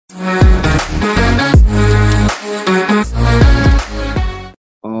All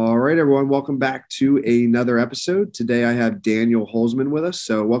right, everyone. Welcome back to another episode. Today I have Daniel Holzman with us.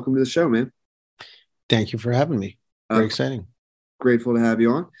 So welcome to the show, man. Thank you for having me. Very exciting. Grateful to have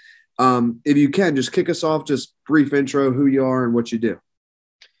you on. If you can, just kick us off, just brief intro, who you are and what you do.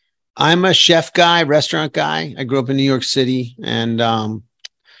 I'm a chef guy, restaurant guy. I grew up in New York City, and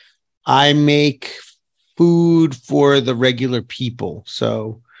I make food for the regular people.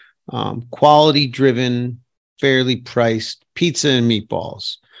 So quality driven, fairly priced pizza and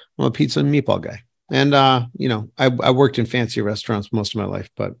meatballs. I'm a pizza and meatball guy. And, I worked in fancy restaurants most of my life,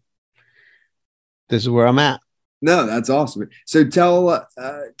 but this is where I'm at. No, that's awesome. So tell us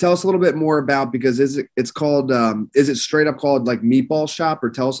a little bit more about, because is it straight up called like Meatball Shop, or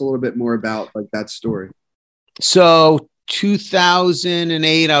tell us a little bit more about like that story? So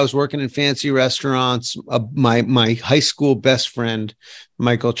 2008, I was working in fancy restaurants. My high school best friend,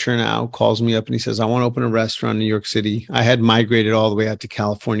 Michael Chernow, calls me up and he says, I want to open a restaurant in New York City. I had migrated all the way out to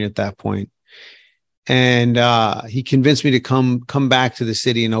California at that point. And he convinced me to come back to the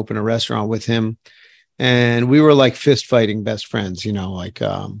city and open a restaurant with him. And we were like fist fighting best friends, like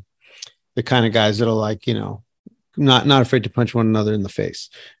the kind of guys that are like, not afraid to punch one another in the face.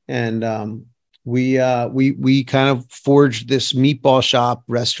 And we kind of forged this meatball shop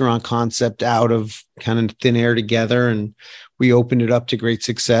restaurant concept out of kind of thin air together, and we opened it up to great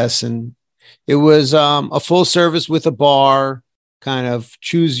success. And it was a full service with a bar, kind of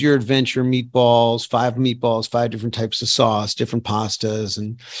choose your adventure meatballs, 5 different types of sauce, different pastas.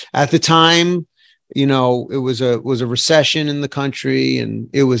 And at the time, it was a recession in the country, and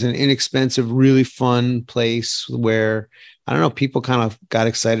it was an inexpensive, really fun place where, I don't know, people kind of got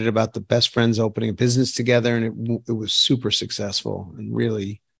excited about the best friends opening a business together, and it was super successful. And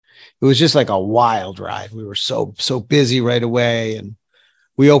really, it was just like a wild ride. We were so busy right away, and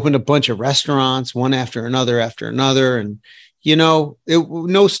we opened a bunch of restaurants, one after another. And no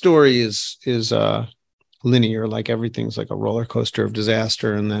story is linear. Like, everything's like a roller coaster of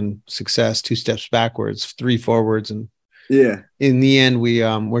disaster and then success, 2 steps backwards, 3 forwards, and yeah. In the end,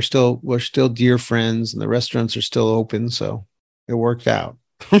 we're still dear friends, and the restaurants are still open, so it worked out.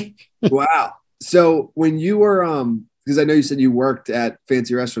 Wow. So when you were because I know you said you worked at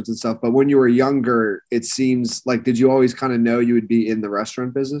fancy restaurants and stuff, but when you were younger, it seems like, did you always kind of know you would be in the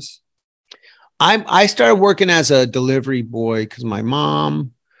restaurant business? I started working as a delivery boy because my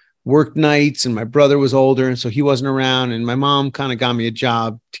mom worked nights and my brother was older, and so he wasn't around, and my mom kind of got me a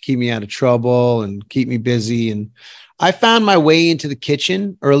job to keep me out of trouble and keep me busy. And I found my way into the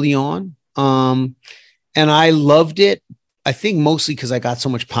kitchen early on, and I loved it. I think mostly because I got so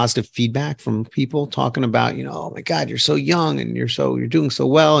much positive feedback from people talking about, oh my God, you're so young and you're doing so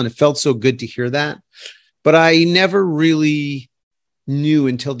well. And it felt so good to hear that. But I never really knew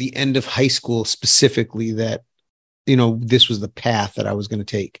until the end of high school specifically that, this was the path that I was going to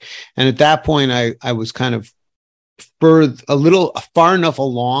take. And at that point, I was kind of far enough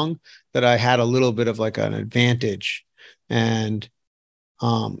along that I had a little bit of like an advantage. And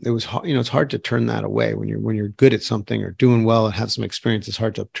it was, it's hard to turn that away when you're good at something or doing well and have some experience. It's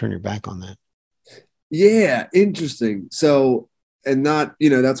hard to turn your back on that. Yeah. Interesting. So, and not,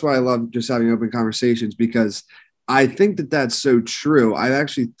 that's why I love just having open conversations, because I think that that's so true. I've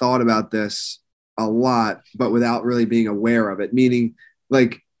actually thought about this a lot, but without really being aware of it, meaning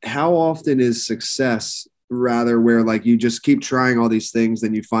like, how often is success rather where like you just keep trying all these things,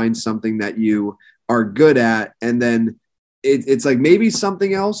 then you find something that you are good at, and then it's like maybe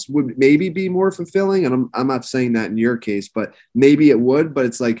something else would maybe be more fulfilling. And I'm not saying that in your case, but maybe it would. But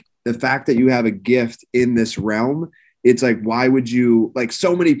it's like the fact that you have a gift in this realm. It's like, why would you, like,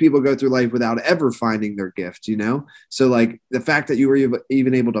 so many people go through life without ever finding their gift, So like the fact that you were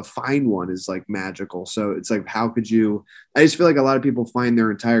even able to find one is like magical. So it's like, how could you, I just feel like a lot of people find their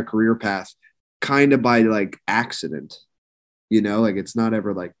entire career path kind of by like accident, like it's not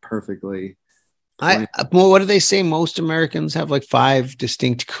ever like perfectly. Well, what do they say? Most Americans have like 5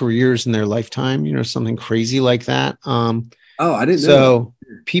 distinct careers in their lifetime, something crazy like that. Oh, I didn't know. So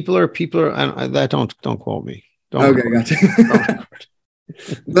people are, don't quote me. Okay, gotcha.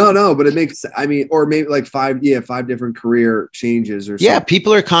 No, but it makes, or maybe like 5 different career changes or something. Yeah,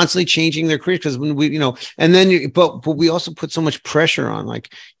 people are constantly changing their careers because when we, and then, but we also put so much pressure on,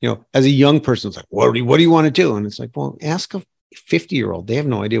 like, as a young person, it's like, what do you want to do? And it's like, well, ask a 50-year-old. They have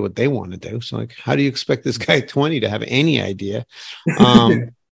no idea what they want to do. So like, how do you expect this guy 20 to have any idea?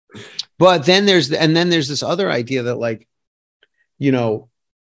 But then there's this other idea that, like,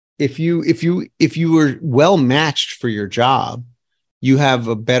 if you were well matched for your job, you have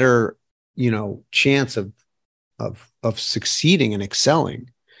a better, chance of succeeding and excelling.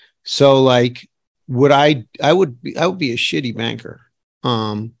 So like, I would be a shitty banker.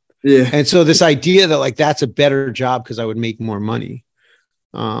 Yeah. And so this idea that like, that's a better job because I would make more money.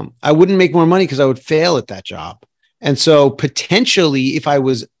 I wouldn't make more money because I would fail at that job. And so potentially, if I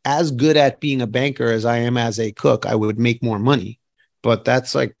was as good at being a banker as I am as a cook, I would make more money. But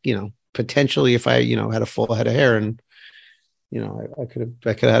that's like, potentially if I, had a full head of hair and, I could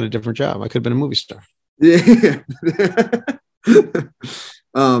have had a different job. I could have been a movie star. Yeah.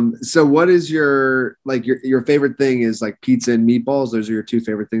 So what is your favorite thing is like pizza and meatballs? Those are your two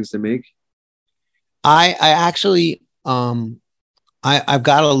favorite things to make? I actually, I've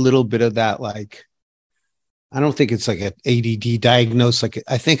got a little bit of that, like, I don't think it's like an ADD diagnosis. Like,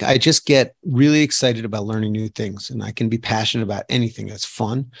 I think I just get really excited about learning new things, and I can be passionate about anything that's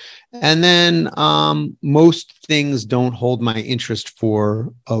fun. And then most things don't hold my interest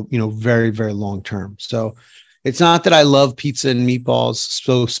for very, very long term. So it's not that I love pizza and meatballs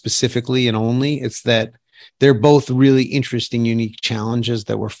so specifically and only. It's that they're both really interesting, unique challenges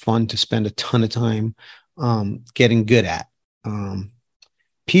that were fun to spend a ton of time getting good at.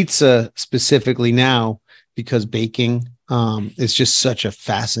 Pizza specifically now, because baking is just such a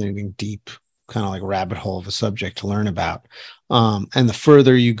fascinating, deep kind of like rabbit hole of a subject to learn about. And the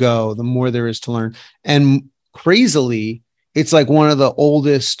further you go, the more there is to learn. And crazily, it's like one of the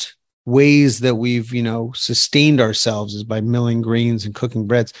oldest ways that we've, sustained ourselves is by milling grains and cooking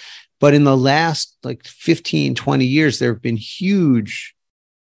breads. But in the last like 15, 20 years, there have been huge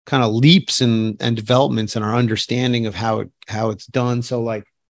kind of leaps and developments in our understanding of how it's done. So like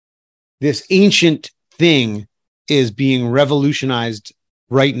this ancient thing is being revolutionized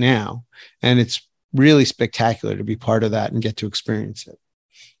right now. And it's really spectacular to be part of that and get to experience it.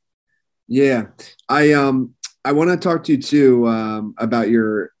 Yeah. I want to talk to you too about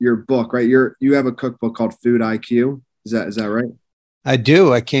your book, right? You have a cookbook called Food IQ. Is that right? I do.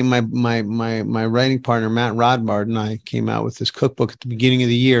 My writing partner, Matt Rodbard, and I came out with this cookbook at the beginning of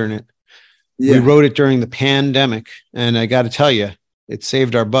the year, and we wrote it during the pandemic. And I got to tell you, it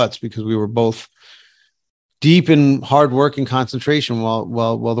saved our butts because we were both deep in hard work and concentration while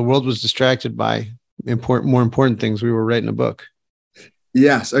the world was distracted by more important things. We were writing a book.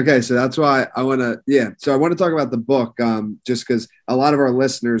 Yes. Okay. So that's why I want to, So I want to talk about the book, just because a lot of our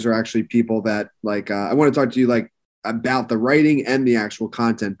listeners are actually people that like, I want to talk to you like about the writing and the actual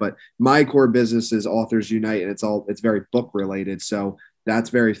content, but my core business is Authors Unite, and it's very book related. So that's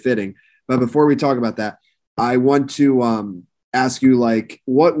very fitting. But before we talk about that, I want to, ask you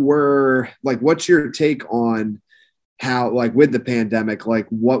what's your take on how, like, with the pandemic, like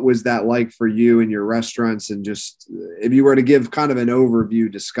what was that like for you and your restaurants, and just if you were to give kind of an overview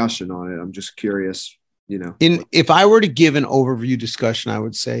discussion on it, I'm just curious, If I were to give an overview discussion, I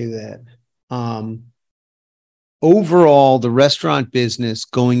would say that overall the restaurant business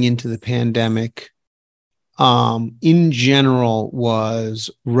going into the pandemic in general was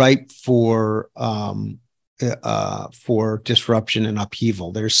ripe for disruption and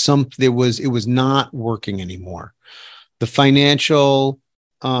upheaval. It was not working anymore. The financial,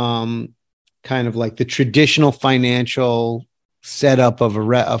 kind of like the traditional financial setup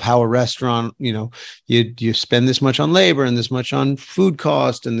of how a restaurant, you spend this much on labor and this much on food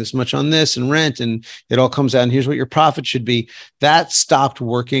cost and this much on this and rent, and it all comes out and here's what your profit should be. That stopped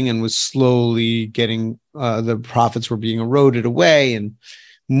working and was slowly getting, the profits were being eroded away, and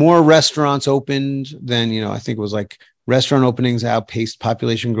more restaurants opened than, I think it was like restaurant openings outpaced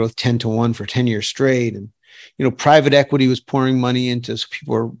population growth 10-1 for 10 years straight. And, private equity was pouring money into, so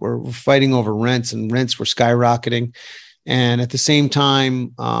people were fighting over rents, and rents were skyrocketing. And at the same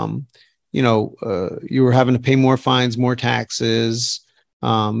time, you were having to pay more fines, more taxes.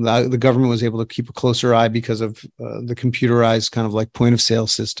 The government was able to keep a closer eye because of the computerized kind of like point of sale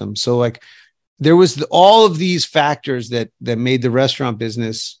system. So like, there was all of these factors that made the restaurant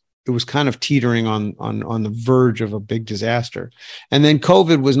business, it was kind of teetering on the verge of a big disaster. And then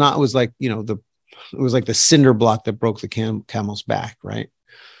COVID was like, it was like the cinder block that broke the camel's back, right?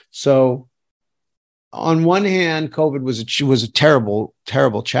 So on one hand, COVID was a terrible,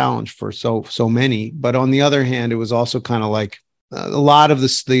 terrible challenge for so many. But on the other hand, it was also kind of like a lot of the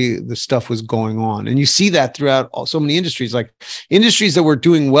stuff was going on. And you see that throughout so many industries, like industries that were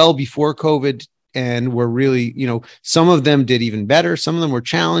doing well before COVID and were really, some of them did even better. Some of them were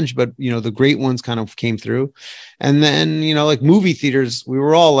challenged, but, the great ones kind of came through. And then, like movie theaters, we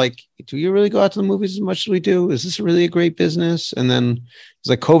were all like, do you really go out to the movies as much as we do? Is this really a great business? And then it's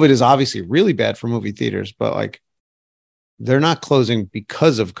like, COVID is obviously really bad for movie theaters, but like, they're not closing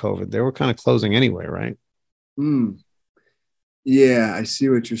because of COVID. They were kind of closing anyway, right? Yeah, I see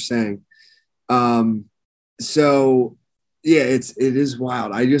what you're saying. So Yeah, it is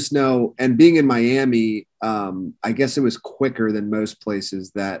wild. I just know, and being in Miami, I guess it was quicker than most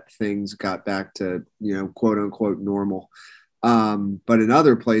places that things got back to, quote unquote normal. But in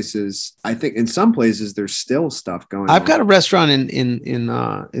other places, I think in some places there's still stuff going on. I've got a restaurant in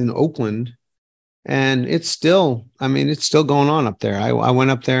Oakland, and it's still, I mean, it's still going on up there. I went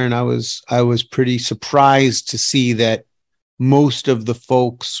up there and I was pretty surprised to see that most of the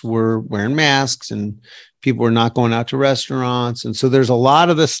folks were wearing masks and people were not going out to restaurants. And so there's a lot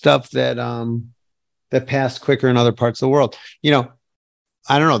of the stuff that passed quicker in other parts of the world.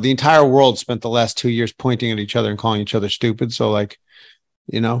 I don't know. The entire world spent the last 2 years pointing at each other and calling each other stupid. So like,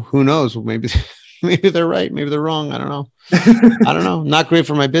 who knows? Maybe they're right. Maybe they're wrong. I don't know. I don't know. Not great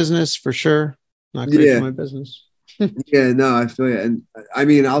for my business for sure. Not great for my business. Yeah, no, I feel you. And I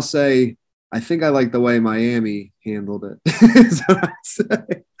mean, I'll say, I think I like the way Miami handled it. So I'd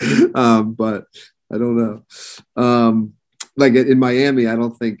say. But I don't know. Like in Miami, I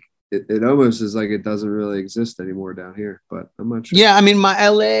don't think it almost is like it doesn't really exist anymore down here, but I'm not sure. Yeah, I mean, my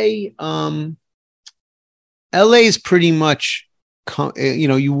LA is pretty much,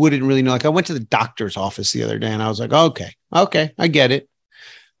 you wouldn't really know. Like I went to the doctor's office the other day and I was like, okay, I get it.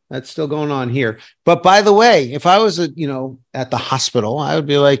 That's still going on here. But by the way, if I was, at the hospital, I would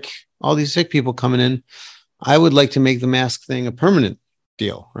be like, all these sick people coming in, I would like to make the mask thing a permanent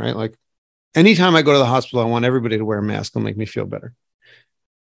deal, right? Like anytime I go to the hospital, I want everybody to wear a mask. It'll make me feel better.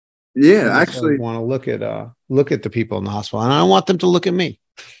 Yeah, actually, I want to look at the people in the hospital, and I don't want them to look at me.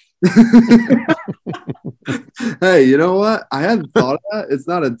 Hey, you know what? I hadn't thought of that. It's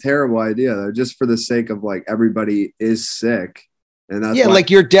not a terrible idea though, just for the sake of like everybody is sick. And that's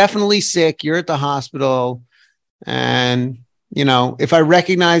like you're definitely sick. You're at the hospital, and if I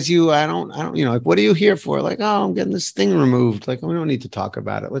recognize you, I don't, like, what are you here for? Like, oh, I'm getting this thing removed. Like, we don't need to talk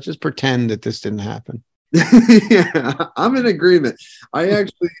about it. Let's just pretend that this didn't happen. Yeah, I'm in agreement. I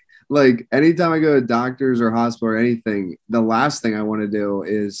actually like anytime I go to doctors or hospital or anything, the last thing I want to do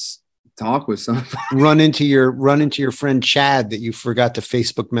is talk with somebody. Run into your friend Chad that you forgot to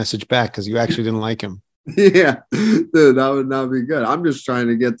Facebook message back because you actually didn't like him. Yeah, dude, that would not be good. I'm just trying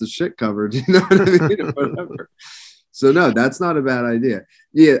to get the shit covered. You know what I mean? Whatever. So no, that's not a bad idea.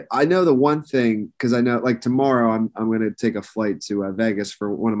 Yeah, I know the one thing because I know like tomorrow I'm going to take a flight to Vegas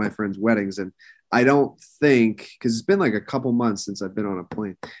for one of my friends' weddings, and I don't think because it's been like a couple months since I've been on a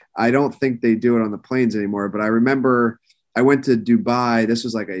plane. I don't think they do it on the planes anymore. But I remember I went to Dubai. This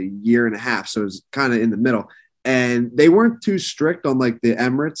was like a year and a half, so it was kind of in the middle. And they weren't too strict on like the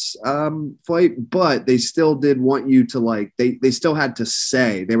Emirates flight, but they still did want you to like they still had to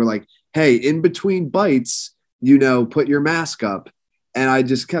say they were like, hey, in between bites, put your mask up. And I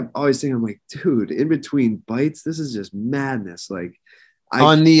just kept always thinking, I'm like, dude, in between bites, this is just madness. Like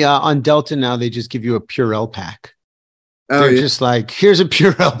on Delta now, they just give you a Purell pack. Oh, they're just like, here's a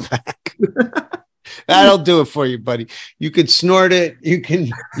Purell pack. That'll do it for you, buddy. You can snort it. You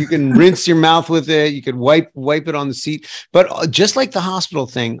can rinse your mouth with it. You can wipe it on the seat. But just like the hospital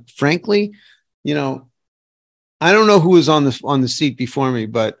thing, frankly, I don't know who was on the seat before me,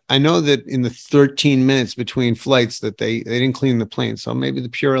 but I know that in the 13 minutes between flights that they didn't clean the plane. So maybe the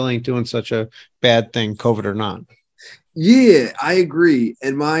Purell ain't doing such a bad thing, COVID or not. Yeah, I agree.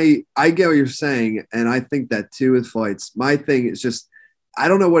 And I get what you're saying. And I think that too with flights. My thing is just, I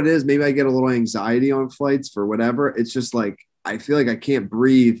don't know what it is. Maybe I get a little anxiety on flights for whatever. It's just like, I feel like I can't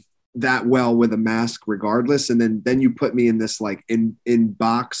breathe that well with a mask regardless. And then you put me in this like in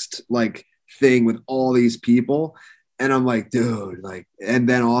boxed like thing with all these people. And I'm like, dude, like, and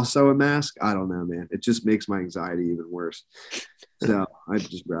then also a mask. I don't know, man. It just makes my anxiety even worse. So I'd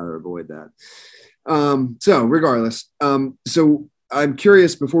just rather avoid that. So regardless, so I'm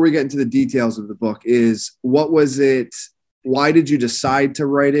curious before we get into the details of the book is what was it? Why did you decide to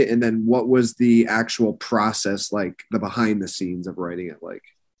write it? And then what was the actual process, like the behind the scenes of writing it like?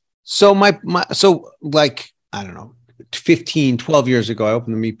 So so like, I don't know, 12 years ago, I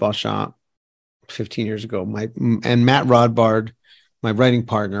opened the Meatball Shop 15 years ago. And Matt Rodbard, my writing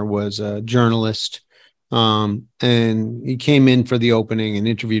partner, was a journalist. And he came in for the opening and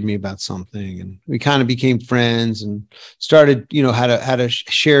interviewed me about something, and we kind of became friends and started, had a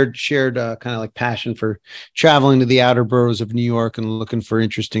shared kind of like passion for traveling to the outer boroughs of New York and looking for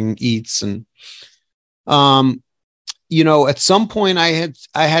interesting eats. And, at some point I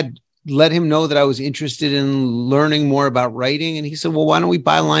had let him know that I was interested in learning more about writing. And he said, well, why don't we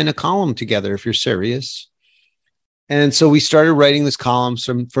byline a column together if you're serious? And so we started writing this column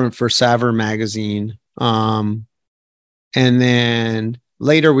for Savor magazine. And then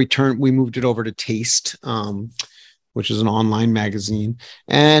later we moved it over to Taste, which is an online magazine.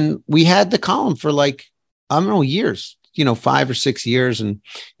 And we had the column for like, I don't know, years, 5 or 6 years. And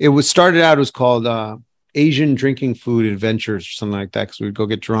it was started out, it was called Asian Drinking Food Adventures or something like that. Cause we'd go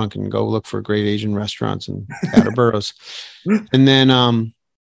get drunk and go look for great Asian restaurants in outer boroughs. And then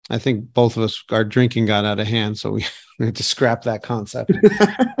I think both of us, our drinking got out of hand. So we had to scrap that concept.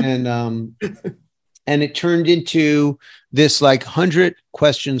 And it turned into this like 100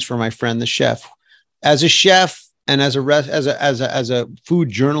 questions for my friend, the chef. As a chef and as a food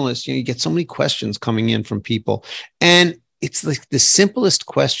journalist, you get so many questions coming in from people. And it's like the simplest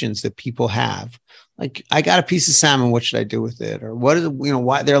questions that people have. Like, I got a piece of salmon. What should I do with it? Or what is,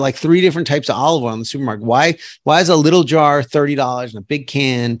 why there are like 3 different types of olive oil in the supermarket? Why is a little jar $30 and a big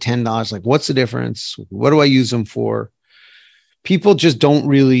can $10? Like, what's the difference? What do I use them for? People just don't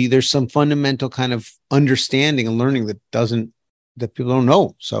really, there's some fundamental kind of understanding and learning that people don't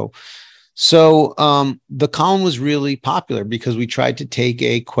know. So the column was really popular because we tried to take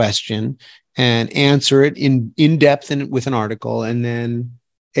a question and answer it in depth and with an article, and then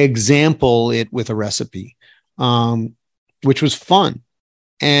example it with a recipe, which was fun.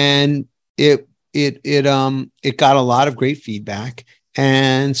 And it got a lot of great feedback.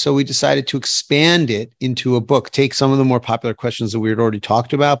 And so we decided to expand it into a book, take some of the more popular questions that we had already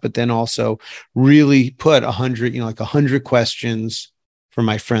talked about, but then also really put 100 questions for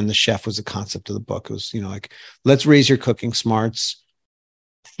my friend, the chef, was the concept of the book. It was, like, let's raise your cooking smarts,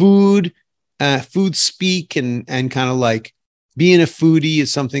 food speak, and kind of like being a foodie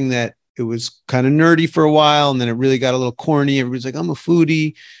is something that it was kind of nerdy for a while. And then it really got a little corny. Everybody's like, I'm a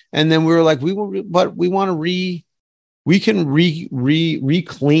foodie. And then we were like, we can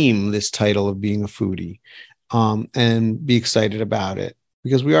reclaim this title of being a foodie, and be excited about it,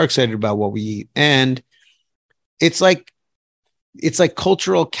 because we are excited about what we eat. And it's like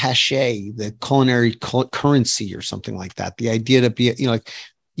cultural cachet, the culinary currency or something like that. The idea to be, like,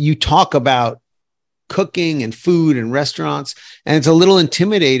 you talk about cooking and food and restaurants, and it's a little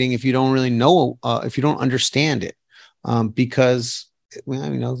intimidating if you don't really know, if you don't understand it, because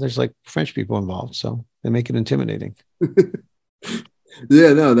there's like French people involved, so they make it intimidating.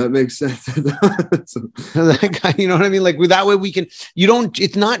 Yeah, no, that makes sense. You know what I mean? Like, that way we can,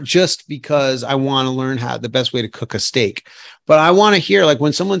 it's not just because I want to learn the best way to cook a steak, but I want to hear, like,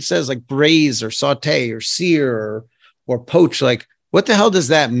 when someone says like braise or saute or sear or poach, like, what the hell does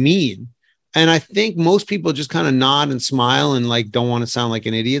that mean? And I think most people just kind of nod and smile and like don't want to sound like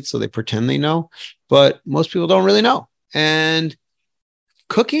an idiot, so they pretend they know, but most people don't really know. And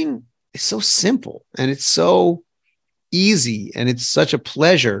cooking is so simple, and it's so easy, and it's such a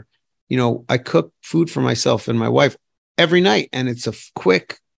pleasure. I cook food for myself and my wife every night, and it's a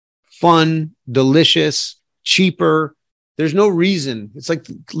quick, fun, delicious, cheaper. There's no reason. It's like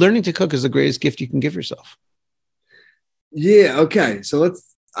learning to cook is the greatest gift you can give yourself. Yeah. Okay. So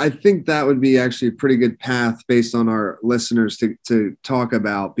I think that would be actually a pretty good path based on our listeners to talk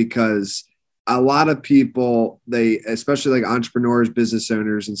about, because a lot of people, especially like entrepreneurs, business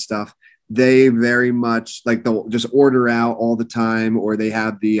owners and stuff, they very much like, they'll just order out all the time, or they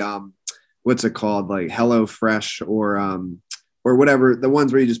have the, what's it called? Like Hello Fresh or whatever, the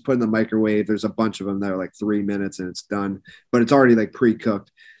ones where you just put in the microwave. There's a bunch of them that are like 3 minutes and it's done, but it's already like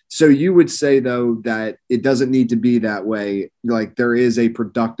pre-cooked. So you would say though, that it doesn't need to be that way. Like, there is a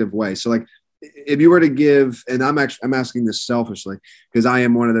productive way. So like, if you were to give, and I'm asking this selfishly, because I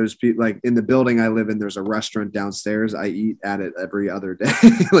am one of those people, like in the building I live in, there's a restaurant downstairs. I eat at it every other day.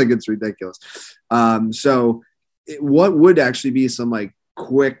 Like, it's ridiculous. So what would actually be some like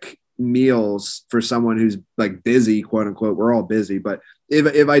quick meals for someone who's like busy, quote unquote? We're all busy, but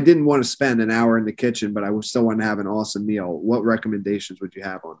if I didn't want to spend an hour in the kitchen, but I would still want to have an awesome meal, what recommendations would you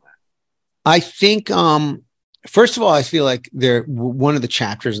have on that? I think, first of all, I feel like one of the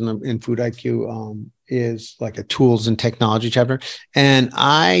chapters in Food IQ is like a tools and technology chapter. And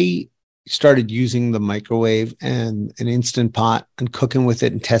I started using the microwave and an Instant Pot and cooking with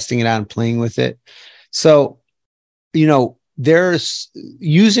it and testing it out and playing with it. So, there's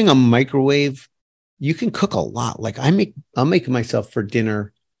using a microwave, you can cook a lot. Like, I'll make myself for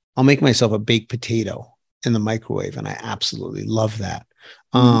dinner, I'll make myself a baked potato in the microwave, and I absolutely love that.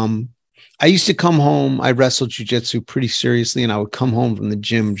 Mm-hmm. I used to come home, I wrestled jiu-jitsu pretty seriously, and I would come home from the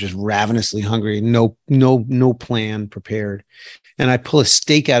gym just ravenously hungry, no plan prepared. And I pull a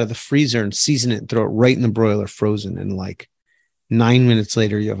steak out of the freezer and season it and throw it right in the broiler frozen. And like 9 minutes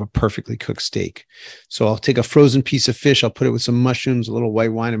later, you have a perfectly cooked steak. So I'll take a frozen piece of fish, I'll put it with some mushrooms, a little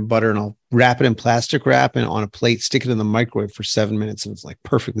white wine and butter, and I'll wrap it in plastic wrap and on a plate, stick it in the microwave for 7 minutes. And it's like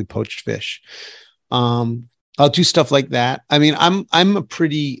perfectly poached fish. I'll do stuff like that. I mean,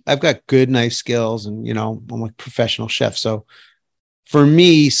 I've got good knife skills, and I'm a professional chef. So For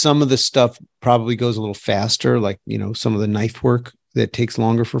me, some of the stuff probably goes a little faster, like, some of the knife work that takes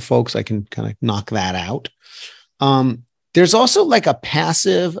longer for folks. I can kind of knock that out. There's also like a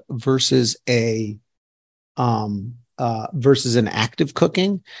passive versus versus an active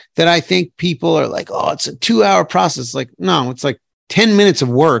cooking that I think people are like, oh, it's a 2-hour process. Like, no, it's like 10 minutes of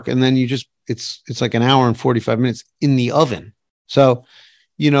work. And then it's like an hour and 45 minutes in the oven. So,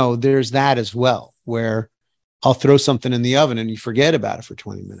 there's that as well, where I'll throw something in the oven and you forget about it for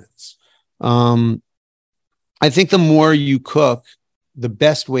 20 minutes. I think the more you cook, the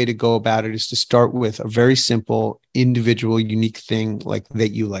best way to go about it is to start with a very simple, individual, unique thing like that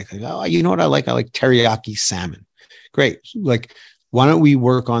you like. Oh, you know what I like? I like teriyaki salmon. Great. Like, why don't we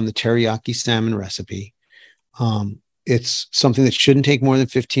work on the teriyaki salmon recipe? It's something that shouldn't take more than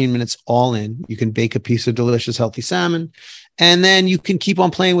 15 minutes all in. You can bake a piece of delicious, healthy salmon, and then you can keep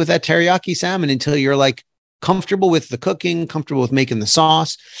on playing with that teriyaki salmon until you're like comfortable with the cooking, comfortable with making the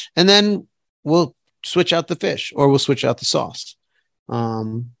sauce. And then we'll switch out the fish or we'll switch out the sauce.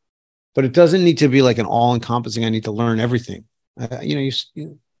 But it doesn't need to be like an all encompassing, I need to learn everything. You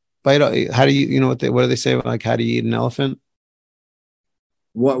bite. How do you, what do they say? Like, how do you eat an elephant?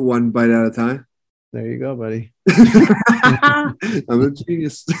 What, one bite at a time? There you go, buddy. I'm a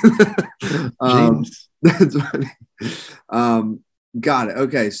genius. Genius. That's funny. Got it.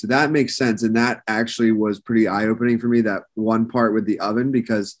 Okay. So that makes sense. And that actually was pretty eye-opening for me, that one part with the oven,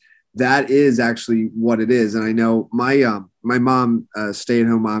 because that is actually what it is. And I know my mom,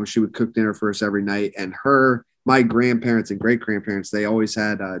 stay-at-home mom, she would cook dinner for us every night. And my grandparents and great-grandparents, they always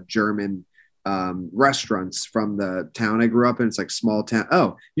had German restaurants from the town I grew up in. It's like small town.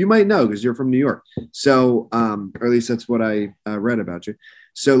 Oh, you might know because you're from New York. So, or at least that's what I read about you.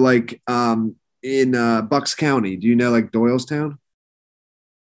 So like in Bucks County, do you know like Doylestown?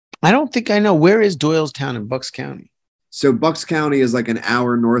 I don't think I know. Where is Doylestown in Bucks County? So Bucks County is like an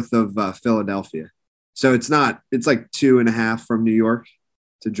hour north of Philadelphia. So it's like 2.5 from New York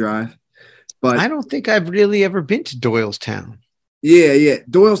to drive. But I don't think I've really ever been to Doylestown. Yeah.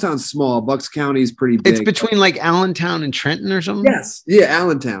 Doylestown's small. Bucks County is pretty big. It's between like Allentown and Trenton or something? Yes. Yeah,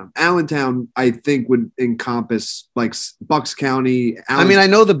 Allentown. Allentown, I think, would encompass like Bucks County. I mean, I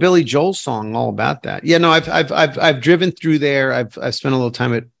know the Billy Joel song all about that. Yeah, no, I've driven through there. I've spent a little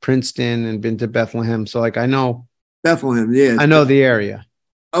time at Princeton and been to Bethlehem. So like I know Bethlehem, yeah. I know the area.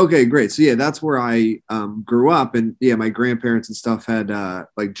 Okay, great. So yeah, that's where I grew up. And yeah, my grandparents and stuff had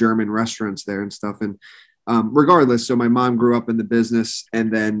like German restaurants there and stuff. And regardless, so my mom grew up in the business,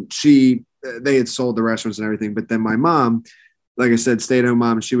 and then they had sold the restaurants and everything. But then my mom, like I said, stay-at-home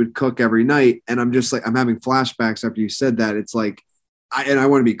mom, and she would cook every night. And I'm just like, I'm having flashbacks after you said that. It's like, I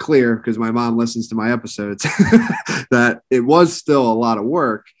want to be clear because my mom listens to my episodes that it was still a lot of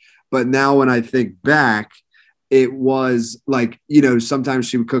work. But now when I think back, it was like, sometimes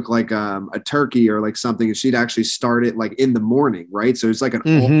she would cook like a turkey or like something, and she'd actually start it like in the morning, right? So it's like an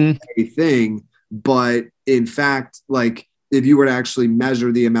all-day thing. But in fact, like if you were to actually measure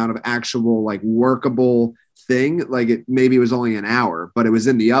the amount of actual like workable thing, like maybe it was only an hour, but it was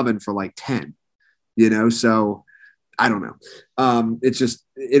in the oven for like 10, so I don't know. It's just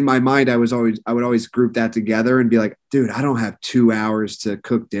in my mind, I would always group that together and be like, dude, I don't have 2 hours to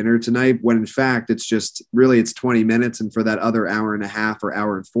cook dinner tonight, when in fact, it's 20 minutes. And for that other hour and a half or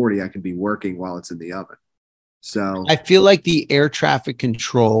hour and 40, I can be working while it's in the oven. So I feel like the air traffic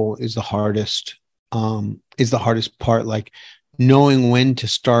control is the hardest part, like knowing when to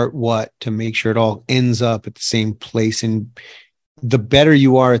start what to make sure it all ends up at the same place. And the better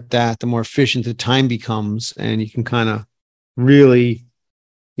you are at that, the more efficient the time becomes, and you can kind of really,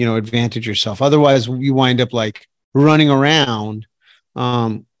 advantage yourself. Otherwise, you wind up like running around.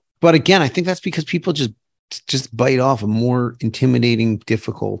 But again, I think that's because people just bite off a more intimidating,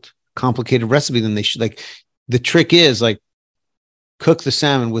 difficult, complicated recipe than they should. Like the trick is like, cook the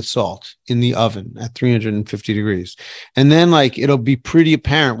salmon with salt in the oven at 350 degrees. And then like, it'll be pretty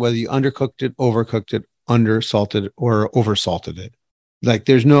apparent whether you undercooked it, overcooked it, undersalted or oversalted it. Like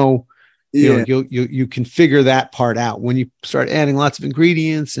there's no, you can figure that part out. When you start adding lots of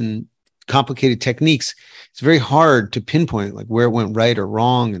ingredients and complicated techniques, it's very hard to pinpoint like where it went right or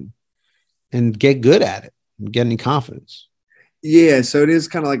wrong and get good at it and get any confidence. Yeah. So it is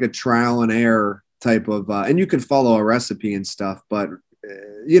kind of like a trial and error type of, and you can follow a recipe and stuff, but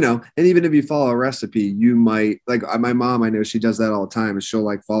and even if you follow a recipe, you might like my mom, I know she does that all the time, and she'll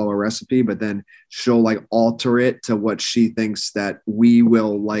like follow a recipe, but then she'll like alter it to what she thinks that we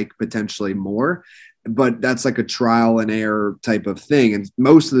will like potentially more. But that's like a trial and error type of thing. And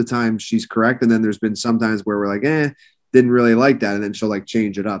most of the time she's correct. And then there's been sometimes where we're like, didn't really like that. And then she'll like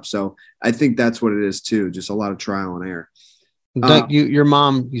change it up. So I think that's what it is too. Just a lot of trial and error. Your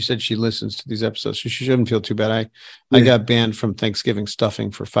mom, you said she listens to these episodes, so she shouldn't feel too bad. I got banned from Thanksgiving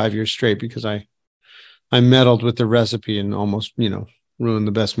stuffing for 5 years straight because I meddled with the recipe and almost, ruined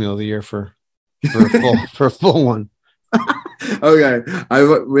the best meal of the year for a full one. Okay,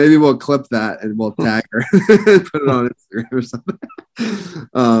 maybe we'll clip that and we'll tag her and put it on Instagram or something.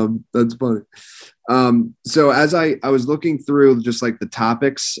 That's funny. So as I was looking through just like the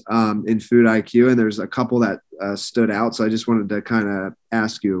topics in Food IQ, and there's a couple that stood out, so I just wanted to kind of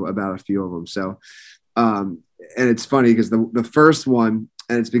ask you about a few of them. So and it's funny because the first one,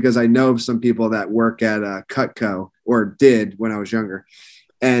 and it's because I know of some people that work at Cutco, or did when I was younger.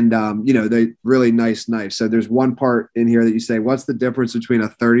 And, they really nice knife. So there's one part in here that you say, what's the difference between a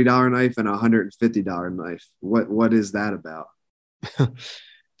 $30 knife and a $150 knife? What is that about?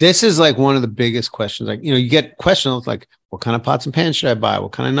 This is like one of the biggest questions. Like, you get questions like, what kind of pots and pans should I buy?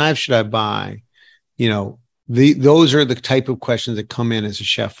 What kind of knives should I buy? Those are the type of questions that come in as a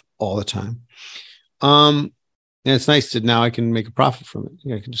chef all the time. And it's nice that now I can make a profit from it.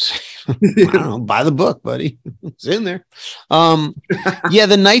 I can just say, I don't know, buy the book, buddy. It's in there.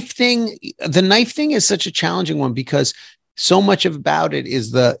 The knife thing is such a challenging one because so much about it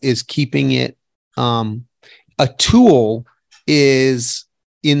is keeping it. A tool is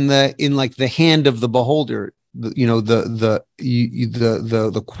in the hand of the beholder. The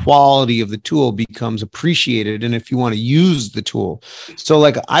quality of the tool becomes appreciated, and if you want to use the tool, so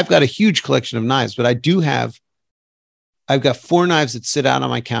like I've got a huge collection of knives, but I've got 4 knives that sit out on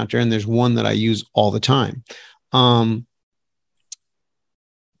my counter, and there's one that I use all the time. For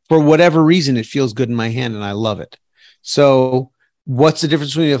whatever reason, it feels good in my hand and I love it. So what's the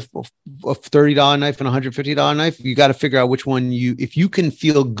difference between a $30 knife and a $150 knife? You got to figure out which one if you can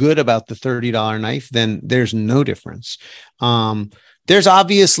feel good about the $30 knife, then there's no difference. There's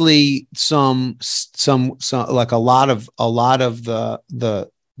obviously some like a lot of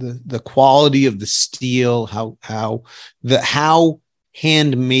the quality of the steel, how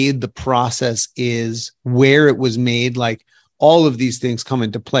handmade the process is, where it was made, like all of these things come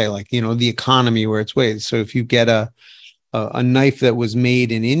into play, like, the economy where it's made. So if you get a knife that was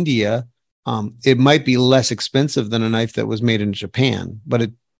made in India, it might be less expensive than a knife that was made in Japan, but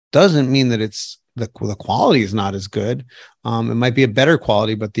it doesn't mean that it's the quality is not as good. It might be a better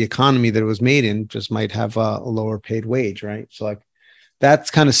quality, but the economy that it was made in just might have a lower paid wage, right? So like,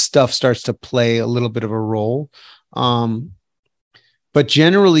 that kind of stuff starts to play a little bit of a role. But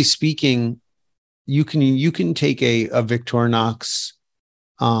generally speaking, you can take a Victorinox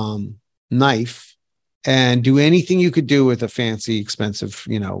knife and do anything you could do with a fancy, expensive,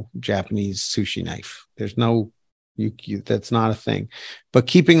 Japanese sushi knife. There's no, that's not a thing. But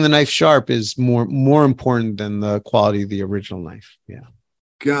keeping the knife sharp is more important than the quality of the original knife. Yeah.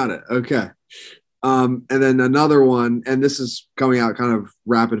 Got it. Okay. And then another one, and this is coming out kind of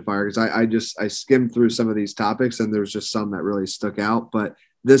rapid fire because I skimmed through some of these topics and there's just some that really stuck out. But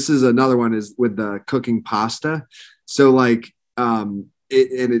this is another one is with the cooking pasta. So like,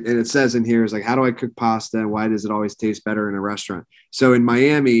 it says in here is like, how do I cook pasta and why does it always taste better in a restaurant? So in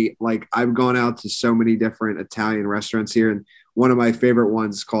Miami, like I've gone out to so many different Italian restaurants here, and one of my favorite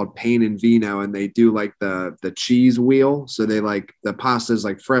ones is called Pane and Vino, and they do like the cheese wheel. So they like the pasta is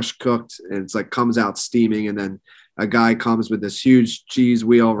like fresh cooked and it's like comes out steaming, and then a guy comes with this huge cheese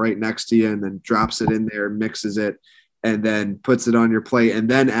wheel right next to you and then drops it in there, mixes it, and then puts it on your plate and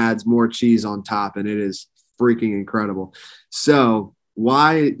then adds more cheese on top. And it is freaking incredible. So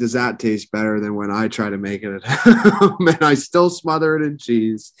why does that taste better than when I try to make it at home? And I still smother it in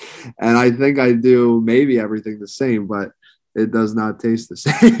cheese. And I think I do maybe everything the same, but it does not taste the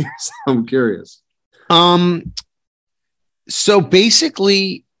same. So I'm curious. So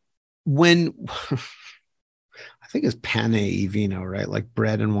basically when I think it's pane e vino, right? Like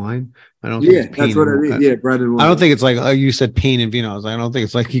bread and wine. I don't think it's that's what I mean. Yeah, bread and wine. I don't think it's like, oh, you said pane and vino. I don't think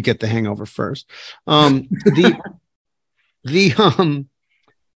it's like you get the hangover first. So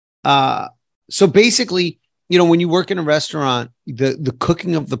basically, when you work in a restaurant, the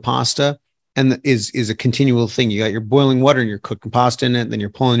cooking of the pasta is a continual thing. You got your boiling water and you're cooking pasta in it, then you're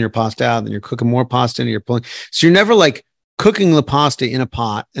pulling your pasta out, then you're cooking more pasta and you're pulling. So you're never like cooking the pasta in a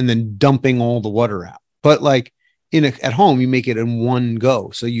pot and then dumping all the water out. But like at home, you make it in one go.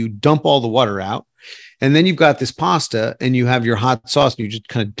 So you dump all the water out, and then you've got this pasta and you have your hot sauce and you just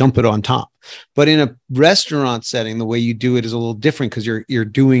kind of dump it on top. But in a restaurant setting, the way you do it is a little different because you're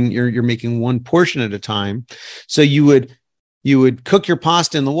making one portion at a time. So you would cook your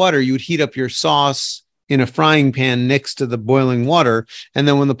pasta in the water. You would heat up your sauce in a frying pan next to the boiling water. And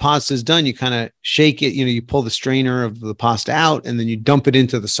then when the pasta is done, you kind of shake it, you pull the strainer of the pasta out and then you dump it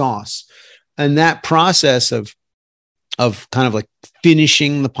into the sauce. And that process of of kind of like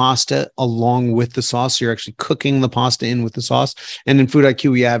finishing the pasta along with the sauce. So you're actually cooking the pasta in with the sauce. And in Food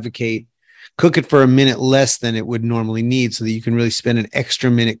IQ, we advocate cook it for a minute less than it would normally need so that you can really spend an extra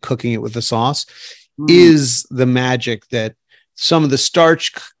minute cooking it with the sauce. Is the magic that some of the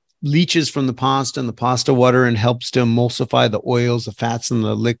starch leaches from the pasta and the pasta water and helps to emulsify the oils, the fats, and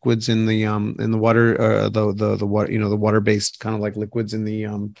the liquids in the water, the water, the water-based kind of like liquids in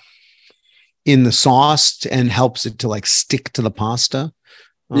the sauce, and helps it to like stick to the pasta.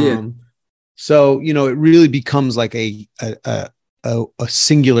 So it really becomes like a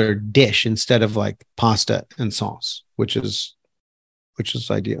singular dish instead of like pasta and sauce, which is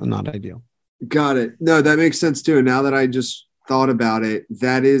ideal, not ideal. Got it. No, that makes sense too. And now that I just thought about it,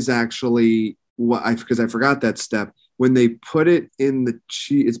 that is actually because I forgot that step. When they put it in the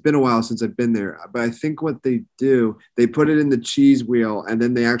cheese, it's been a while since I've been there, but I think what they do, they put it in the cheese wheel and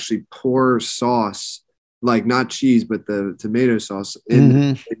then they actually pour sauce, like not cheese, but the tomato sauce,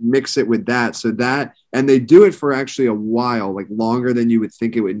 and mix it with that. So that, and they do it for actually a while, like longer than you would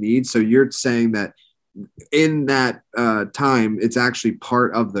think it would need. So you're saying that in that time, it's actually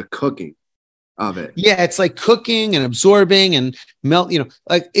part of the cooking of it. Yeah, it's like cooking and absorbing and melt,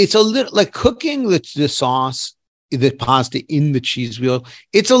 like it's a little like cooking the sauce, the pasta in the cheese wheel.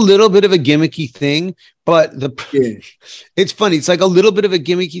 It's a little bit of a gimmicky thing, but it's funny. It's like a little bit of a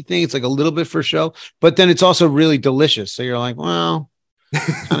gimmicky thing. It's like a little bit for show, but then it's also really delicious. So you're like, well,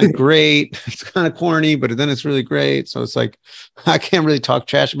 it's kind of great. It's kind of corny, but then it's really great. So it's like, I can't really talk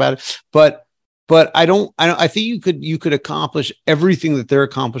trash about it, but I think you could accomplish everything that they're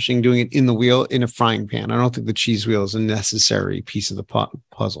accomplishing doing it in the wheel in a frying pan. I don't think the cheese wheel is a necessary piece of the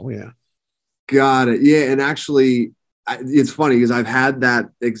puzzle. Yeah. Got it. Yeah. And actually it's funny because I've had that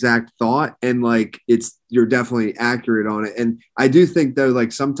exact thought, and like, you're definitely accurate on it. And I do think though,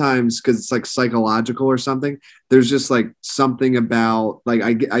 like sometimes, cause it's like psychological or something, there's just like something about like,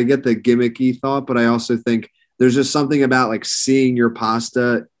 I get the gimmicky thought, but I also think there's just something about like seeing your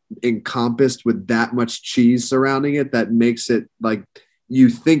pasta encompassed with that much cheese surrounding it that makes it like you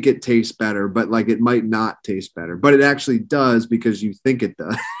think it tastes better, but like it might not taste better, but it actually does because you think it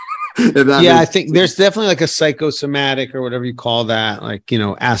does. I think there's definitely like a psychosomatic or whatever you call that, like,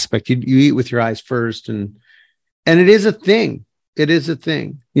 aspect. You eat with your eyes first, and it is a thing. It is a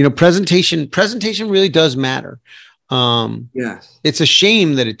thing. Presentation really does matter. Yes. It's a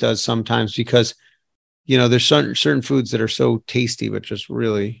shame that it does sometimes because there's certain foods that are so tasty, but just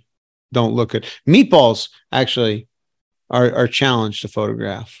really don't look good. Meatballs actually are challenged to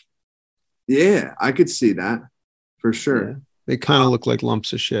photograph. Yeah, I could see that for sure. Yeah. They kind of look like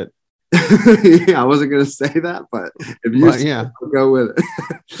lumps of shit. Yeah, I wasn't going to say that, but if you I'll go with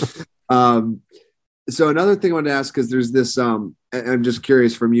it. So another thing I wanted to ask, because there's this, I'm just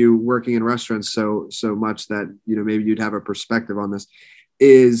curious from you working in restaurants so much that, maybe you'd have a perspective on this.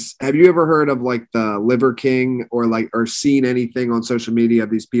 Have you ever heard of like the Liver King or seen anything on social media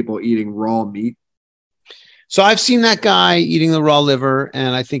of these people eating raw meat? So I've seen that guy eating the raw liver,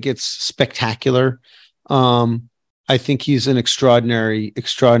 and I think it's spectacular. I think he's an extraordinary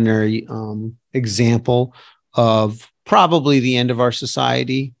example of probably the end of our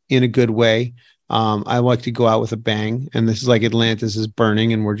society in a good way. I like to go out with a bang, and this is like Atlantis is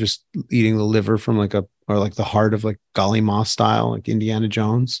burning, and we're just eating the liver from like the heart of like Gallimard style, like Indiana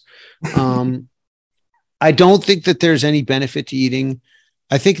Jones. I don't think that there's any benefit to eating.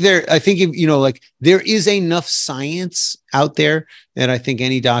 I think like there is enough science out there that I think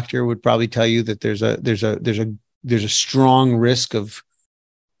any doctor would probably tell you that there's a strong risk of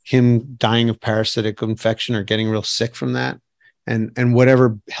him dying of parasitic infection or getting real sick from that. And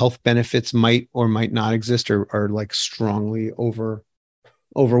whatever health benefits might or might not exist are like strongly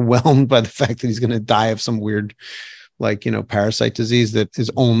overwhelmed by the fact that he's going to die of some weird, like, parasite disease that is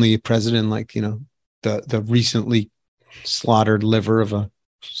only present in like, the recently slaughtered liver of a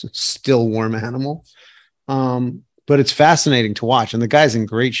still warm animal. But it's fascinating to watch. And the guy's in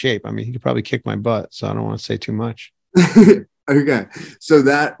great shape. I mean, he could probably kick my butt, so I don't want to say too much. Okay. So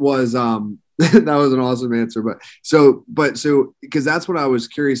that was, that was an awesome answer, so because that's what I was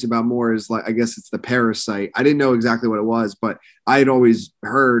curious about more is like, I guess it's the parasite. I didn't know exactly what it was, but I had always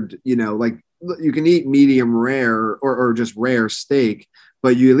heard, like you can eat medium rare or just rare steak,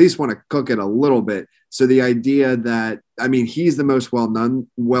 but you at least want to cook it a little bit. So the idea that, I mean, he's the most well known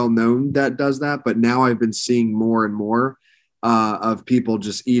that does that, but now I've been seeing more and more of people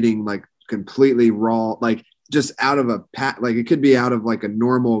just eating like completely raw, like just out of a pack, like it could be out of like a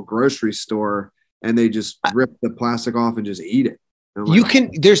normal grocery store, and they just rip the plastic off and just eat it. You can,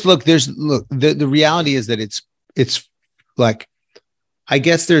 the reality is that it's like I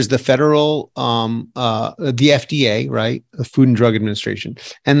guess there's the federal, the FDA, right? The Food and Drug Administration,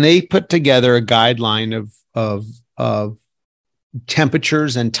 and they put together a guideline of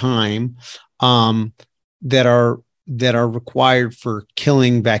temperatures and time that are required for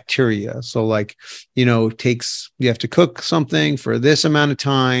killing bacteria. So like, you have to cook something for this amount of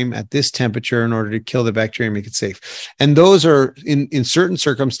time at this temperature in order to kill the bacteria and make it safe. And those are in certain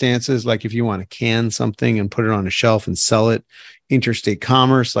circumstances, like if you want to can something and put it on a shelf and sell it, interstate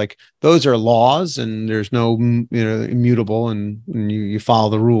commerce, like those are laws and there's no, immutable, and you follow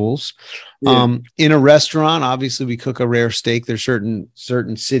the rules. Yeah. In a restaurant, obviously we cook a rare steak. There's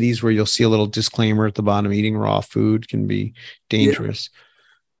certain cities where you'll see a little disclaimer at the bottom: eating raw food can be dangerous. Yeah.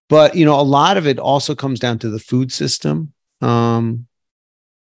 But, a lot of it also comes down to the food system. When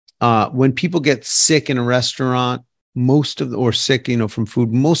people get sick in a restaurant, or sick, from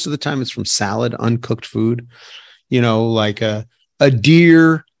food, most of the time it's from salad, uncooked food. Like a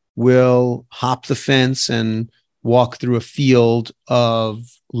deer will hop the fence and walk through a field of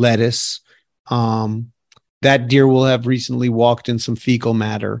lettuce. That deer will have recently walked in some fecal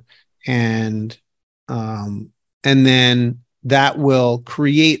matter, and then that will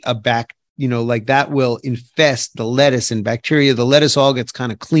create that will infest the lettuce and bacteria. The lettuce all gets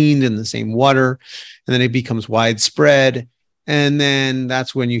kind of cleaned in the same water, and then it becomes widespread. And then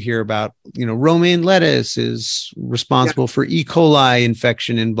that's when you hear about, romaine lettuce is responsible for E. coli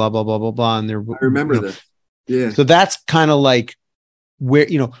infection and blah, blah, blah, blah, blah. And I remember this. Yeah. So that's kind of like where,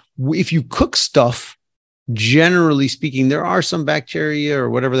 if you cook stuff, generally speaking, there are some bacteria or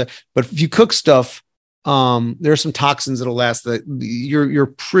whatever but if you cook stuff, there are some toxins that'll last, that you're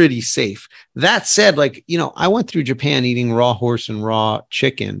pretty safe. That said, I went through Japan eating raw horse and raw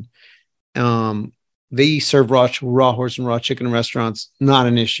chicken. They serve raw horse and raw chicken in restaurants, not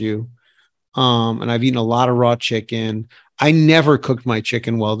an issue. And I've eaten a lot of raw chicken. I never cooked my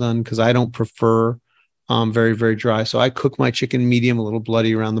chicken well done because I don't prefer very, very dry. So I cook my chicken medium, a little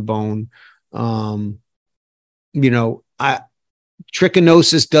bloody around the bone.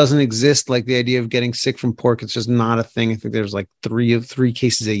 Trichinosis doesn't exist, like the idea of getting sick from pork. It's just not a thing. I think there's like three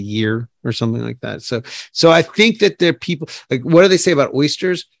cases a year or something like that. So I think that there are people, like, what do they say about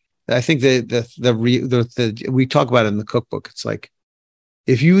oysters? I think we talk about it in the cookbook. It's like,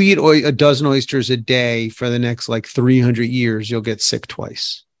 if you eat a dozen oysters a day for the next 300 years, you'll get sick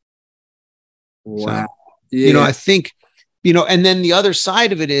twice. Wow. So, yeah. I think, and then the other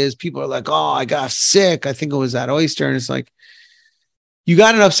side of it is people are like, oh, I got sick. I think it was that oyster. And it's like, you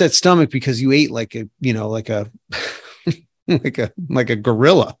got an upset stomach because you ate like a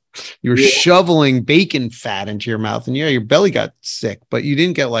gorilla. You're shoveling bacon fat into your mouth, and your belly got sick, but you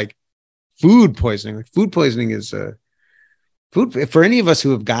didn't get food poisoning. Like, food poisoning is food for any of us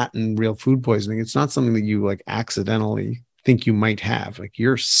who have gotten real food poisoning. It's not something that you accidentally think you might have.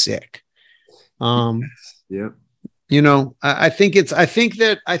 You're sick. Yeah. I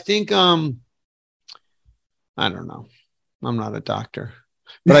don't know. I'm not a doctor,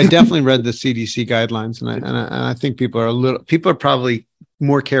 but I definitely read the CDC guidelines, and I think people are probably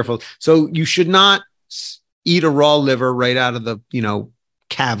more careful. So you should not eat a raw liver right out of the,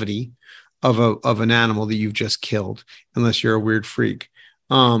 cavity of an animal that you've just killed, unless you're a weird freak.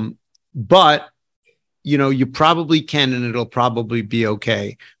 But you probably can, and it'll probably be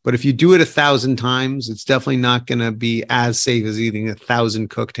okay. But if you do it 1,000 times, it's definitely not going to be as safe as eating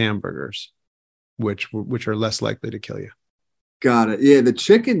 1,000 cooked hamburgers, which are less likely to kill you. Got it. Yeah, the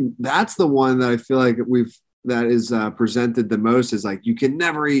chicken, that's the one that I feel like that is presented the most, is you can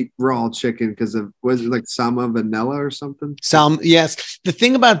never eat raw chicken because of, was it salmonella or something? Yes. The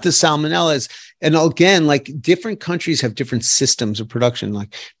thing about the salmonella is, and again, different countries have different systems of production.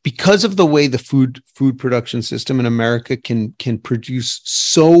 Because of the way the food production system in America can produce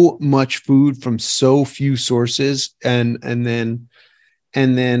so much food from so few sources, and then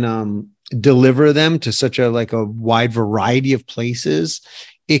deliver them to such a wide variety of places,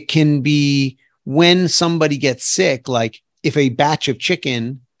 it can be, when somebody gets sick, if a batch of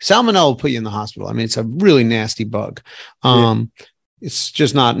chicken, salmonella will put you in the hospital. I mean, it's a really nasty bug. It's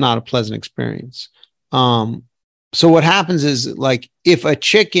just not a pleasant experience. So what happens is, if a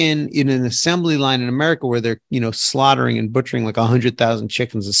chicken in an assembly line in America, where they're, slaughtering and butchering 100,000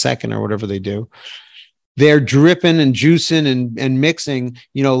 chickens a second or whatever they do, they're dripping and juicing and mixing,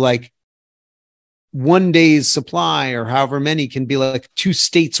 1 day's supply, or however many, can be 2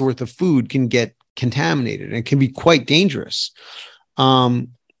 states worth of food can get contaminated, and it can be quite dangerous.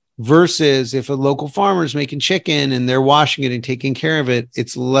 Versus if a local farmer is making chicken and they're washing it and taking care of it,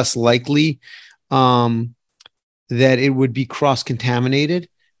 it's less likely that it would be cross-contaminated.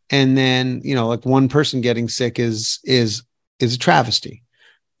 And then, one person getting sick is is a travesty.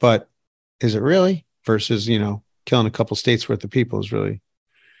 But is it really? Versus, killing a couple states worth of people is really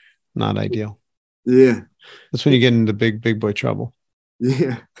not ideal. Yeah. That's when you get into big boy trouble.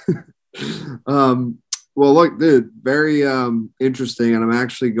 Yeah. Well, look, dude, very interesting. And I'm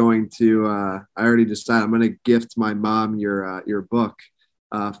actually going to I already decided I'm going to gift my mom your book,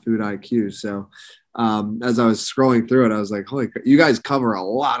 Food IQ. So as I was scrolling through it, I was like, holy, you guys cover a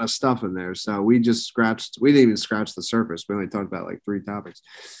lot of stuff in there. So we didn't even scratch the surface. We only talked about like 3 topics.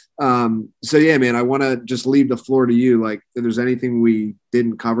 So yeah, man, I want to just leave the floor to you. Like, if there's anything we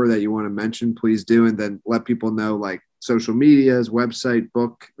didn't cover that you want to mention, please do. And then let people know, like, social medias, website,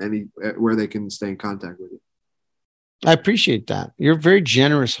 book, where they can stay in contact with you. I appreciate that. You're a very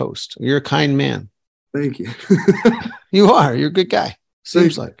generous host. You're a kind man. Thank you. You are. You're a good guy.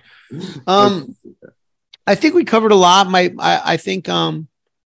 Seems like. I think we covered a lot. I think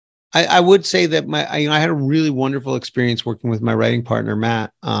I would say that I had a really wonderful experience working with my writing partner,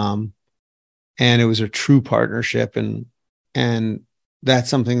 Matt. And it was a true partnership, and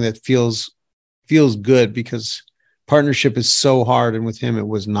that's something that feels good, because partnership is so hard. And with him, it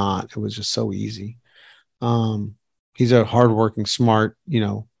was not. It was just so easy. He's a hardworking, smart,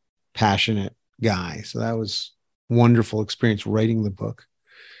 passionate guy. So that was a wonderful experience writing the book.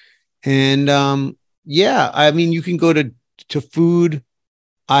 And you can go to foodiq.co,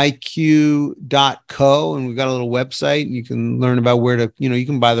 and we've got a little website, and you can learn about where to, you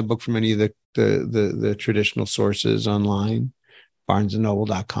can buy the book from any of the traditional sources online,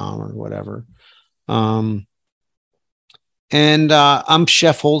 barnesandnoble.com or whatever. And I'm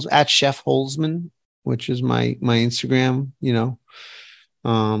Chef Holzman, which is my Instagram.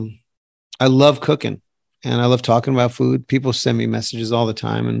 I love cooking and I love talking about food. People send me messages all the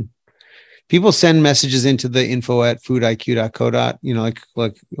time, and people send messages into the info@foodiq.co.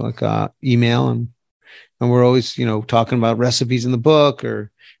 Like email, and we're always, talking about recipes in the book,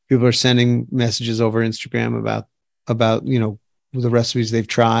 or people are sending messages over Instagram about, the recipes they've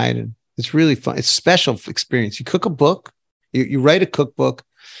tried. And it's really fun. It's a special experience. You cook a book, you write a cookbook,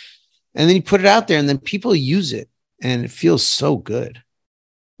 and then you put it out there, and then people use it, and it feels so good.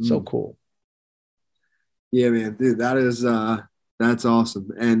 So cool. Yeah, man, dude, that's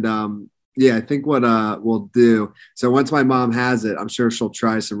awesome. And, I think what we'll do. So once my mom has it, I'm sure she'll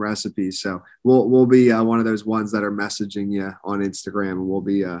try some recipes. So we'll be one of those ones that are messaging you on Instagram, and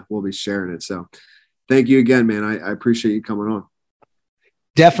we'll be sharing it. So thank you again, man. I appreciate you coming on.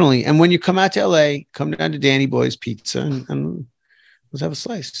 Definitely. And when you come out to LA, come down to Danny Boy's Pizza, and let's have a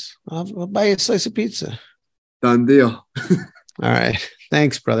slice. I'll buy you a slice of pizza. Done deal. All right.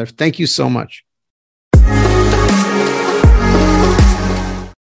 Thanks, brother. Thank you so much.